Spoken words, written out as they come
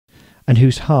and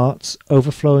whose hearts,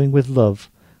 overflowing with love,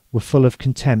 were full of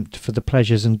contempt for the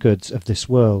pleasures and goods of this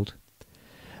world.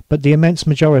 But the immense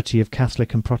majority of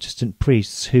Catholic and Protestant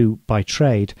priests who, by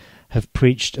trade, have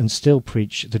preached and still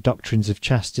preach the doctrines of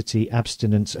chastity,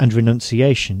 abstinence, and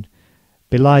renunciation,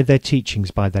 belie their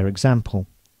teachings by their example.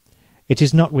 It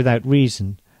is not without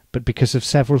reason, but because of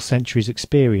several centuries'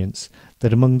 experience,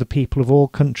 that among the people of all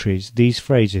countries these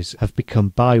phrases have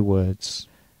become bywords.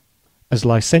 As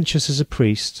licentious as a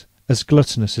priest, as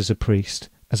gluttonous as a priest,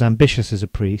 as ambitious as a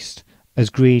priest, as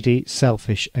greedy,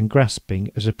 selfish, and grasping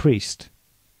as a priest.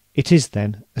 It is,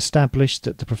 then, established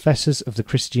that the professors of the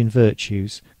Christian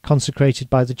virtues, consecrated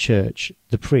by the Church,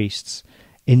 the priests,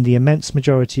 in the immense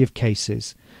majority of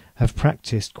cases, have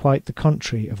practised quite the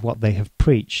contrary of what they have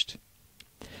preached.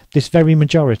 This very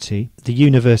majority, the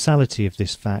universality of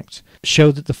this fact,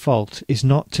 show that the fault is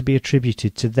not to be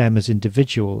attributed to them as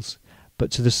individuals, but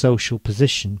to the social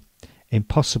position,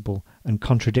 impossible and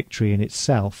contradictory in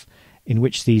itself, in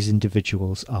which these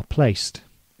individuals are placed.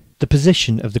 The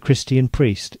position of the Christian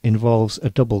priest involves a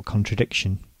double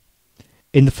contradiction.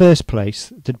 In the first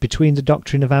place, that between the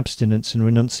doctrine of abstinence and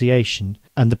renunciation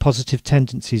and the positive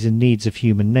tendencies and needs of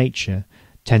human nature,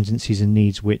 tendencies and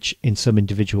needs which, in some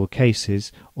individual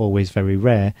cases, always very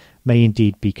rare, may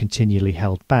indeed be continually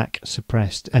held back,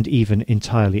 suppressed, and even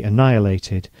entirely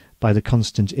annihilated by the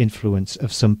constant influence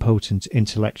of some potent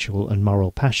intellectual and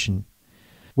moral passion,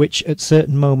 which at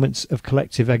certain moments of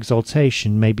collective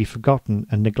exaltation may be forgotten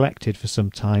and neglected for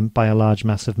some time by a large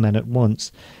mass of men at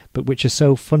once, but which are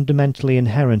so fundamentally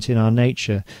inherent in our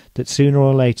nature that sooner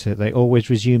or later they always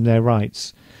resume their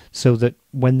rights, so that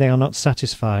when they are not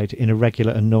satisfied in a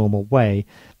regular and normal way,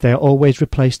 they are always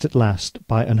replaced at last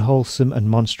by unwholesome and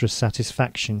monstrous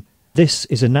satisfaction. This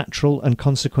is a natural and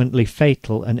consequently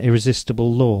fatal and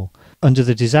irresistible law, under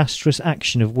the disastrous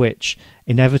action of which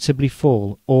inevitably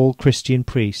fall all Christian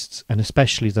priests, and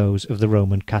especially those of the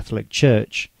Roman Catholic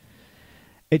Church.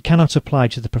 It cannot apply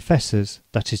to the professors,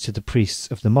 that is to the priests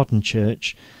of the modern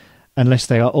Church, unless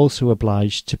they are also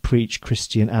obliged to preach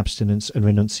Christian abstinence and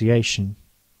renunciation.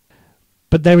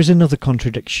 But there is another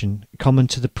contradiction common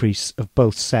to the priests of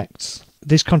both sects.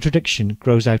 This contradiction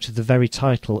grows out of the very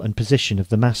title and position of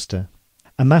the master.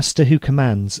 A master who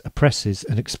commands, oppresses,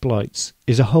 and exploits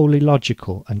is a wholly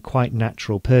logical and quite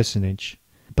natural personage.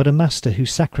 But a master who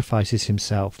sacrifices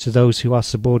himself to those who are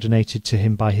subordinated to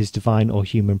him by his divine or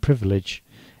human privilege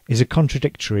is a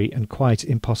contradictory and quite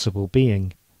impossible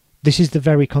being. This is the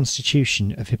very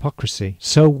constitution of hypocrisy,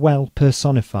 so well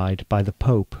personified by the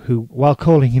Pope, who, while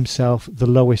calling himself the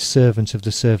lowest servant of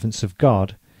the servants of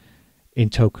God,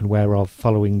 in token whereof,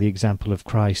 following the example of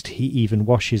Christ, he even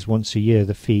washes once a year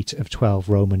the feet of 12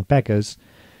 Roman beggars,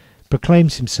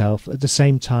 proclaims himself at the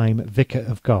same time Vicar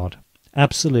of God,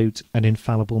 absolute and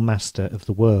infallible master of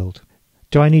the world.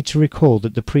 Do I need to recall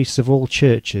that the priests of all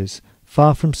churches,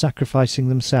 far from sacrificing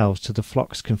themselves to the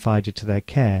flocks confided to their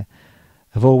care,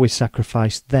 have always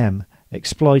sacrificed them,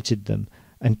 exploited them,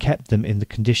 and kept them in the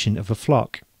condition of a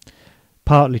flock,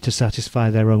 partly to satisfy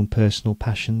their own personal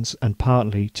passions, and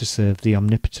partly to serve the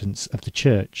omnipotence of the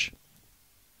Church.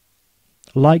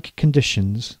 Like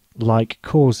conditions, like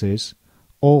causes,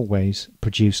 always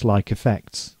produce like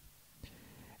effects.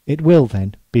 It will,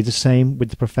 then, be the same with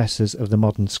the professors of the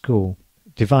modern school,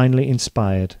 divinely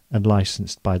inspired and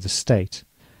licensed by the state.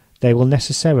 They will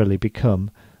necessarily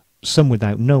become, some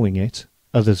without knowing it,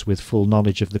 others with full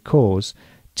knowledge of the cause,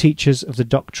 teachers of the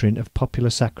doctrine of popular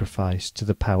sacrifice to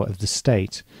the power of the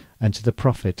state and to the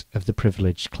profit of the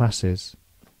privileged classes.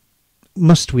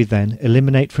 Must we, then,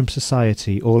 eliminate from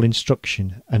society all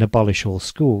instruction and abolish all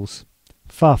schools?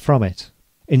 Far from it.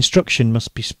 Instruction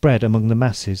must be spread among the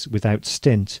masses without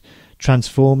stint,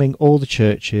 transforming all the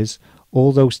churches,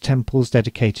 all those temples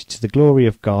dedicated to the glory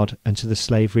of God and to the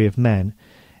slavery of men,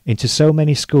 into so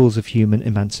many schools of human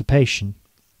emancipation.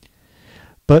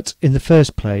 But, in the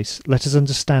first place, let us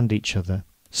understand each other.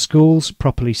 Schools,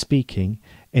 properly speaking,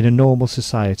 in a normal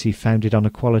society founded on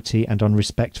equality and on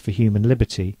respect for human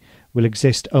liberty, will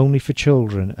exist only for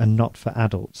children and not for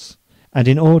adults. And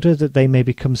in order that they may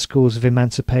become schools of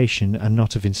emancipation and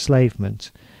not of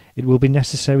enslavement, it will be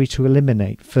necessary to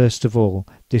eliminate, first of all,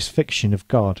 this fiction of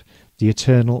God, the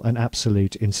eternal and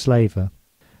absolute enslaver.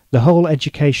 The whole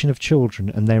education of children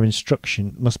and their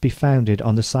instruction must be founded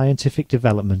on the scientific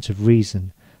development of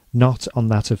reason, not on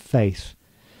that of faith,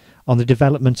 on the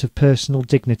development of personal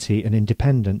dignity and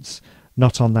independence,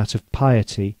 not on that of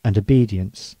piety and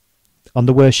obedience, on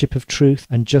the worship of truth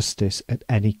and justice at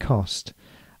any cost,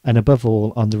 and above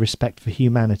all on the respect for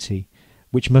humanity,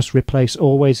 which must replace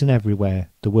always and everywhere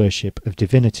the worship of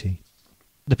divinity.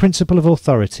 The principle of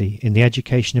authority in the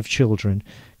education of children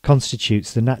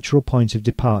constitutes the natural point of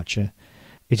departure,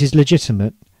 it is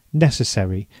legitimate,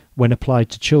 necessary, when applied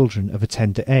to children of a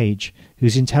tender age,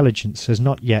 whose intelligence has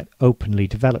not yet openly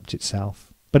developed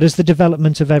itself. But as the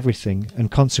development of everything, and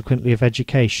consequently of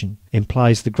education,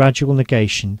 implies the gradual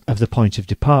negation of the point of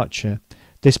departure,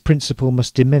 this principle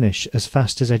must diminish as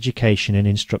fast as education and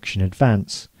instruction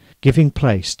advance, giving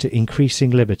place to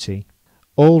increasing liberty.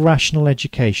 All rational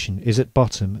education is at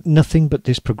bottom nothing but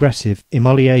this progressive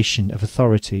immolation of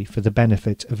authority for the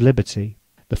benefit of liberty,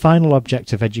 the final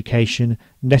object of education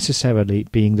necessarily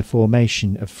being the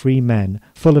formation of free men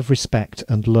full of respect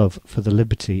and love for the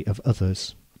liberty of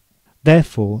others.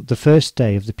 Therefore, the first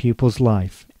day of the pupil's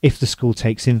life, if the school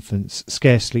takes infants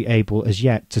scarcely able as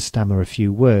yet to stammer a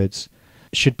few words,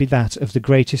 should be that of the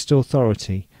greatest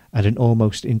authority and an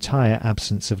almost entire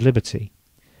absence of liberty,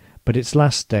 but its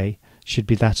last day should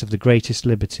be that of the greatest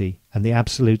liberty and the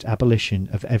absolute abolition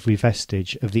of every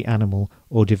vestige of the animal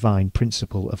or divine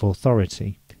principle of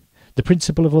authority. The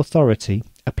principle of authority,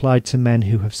 applied to men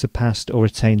who have surpassed or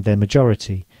attained their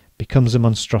majority, becomes a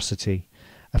monstrosity,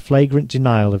 a flagrant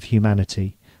denial of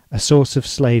humanity, a source of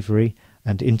slavery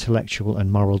and intellectual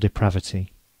and moral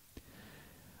depravity.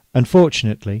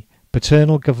 Unfortunately,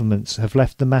 paternal governments have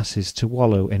left the masses to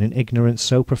wallow in an ignorance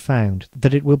so profound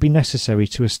that it will be necessary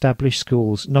to establish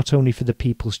schools not only for the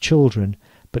people's children,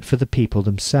 but for the people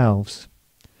themselves.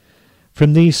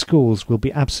 From these schools will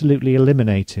be absolutely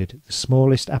eliminated the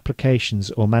smallest applications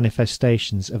or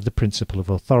manifestations of the principle of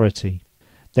authority.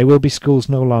 They will be schools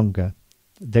no longer.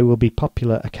 They will be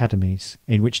popular academies,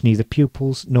 in which neither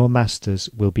pupils nor masters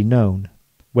will be known,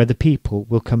 where the people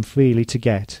will come freely to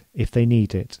get, if they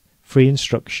need it, free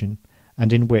instruction,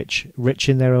 and in which, rich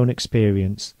in their own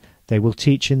experience, they will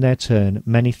teach in their turn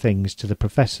many things to the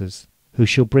professors, who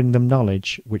shall bring them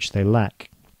knowledge which they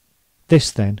lack.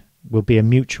 This, then, will be a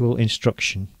mutual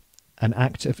instruction, an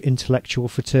act of intellectual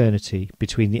fraternity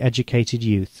between the educated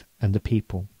youth and the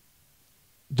people.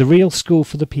 The real school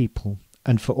for the people,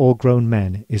 and for all grown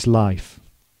men, is life.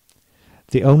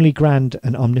 The only grand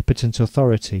and omnipotent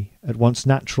authority, at once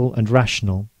natural and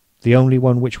rational, the only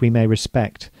one which we may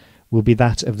respect, will be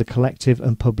that of the collective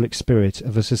and public spirit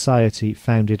of a society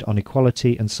founded on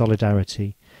equality and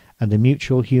solidarity, and the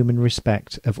mutual human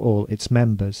respect of all its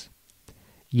members.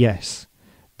 Yes,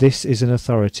 this is an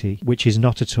authority which is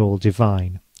not at all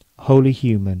divine, wholly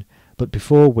human, but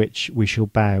before which we shall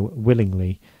bow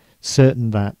willingly, certain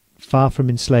that, far from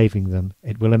enslaving them,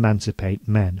 it will emancipate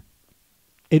men.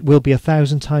 It will be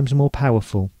 1,000 times more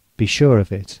powerful, be sure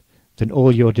of it, than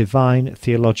all your divine,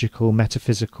 theological,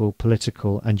 metaphysical,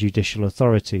 political, and judicial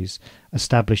authorities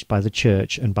established by the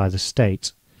Church and by the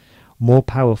State, more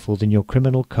powerful than your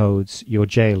criminal codes, your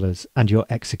jailers, and your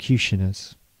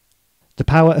executioners. The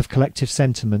power of collective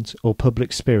sentiment or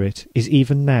public spirit is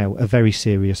even now a very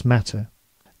serious matter.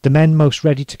 The men most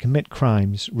ready to commit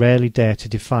crimes rarely dare to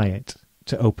defy it,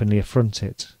 to openly affront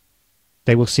it.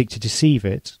 They will seek to deceive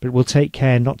it, but will take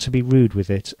care not to be rude with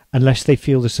it unless they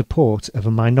feel the support of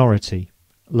a minority,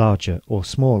 larger or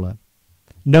smaller.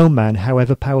 No man,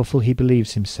 however powerful he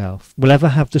believes himself, will ever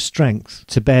have the strength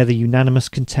to bear the unanimous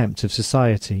contempt of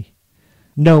society.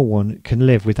 No one can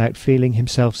live without feeling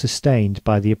himself sustained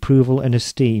by the approval and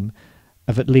esteem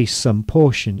of at least some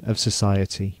portion of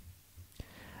society.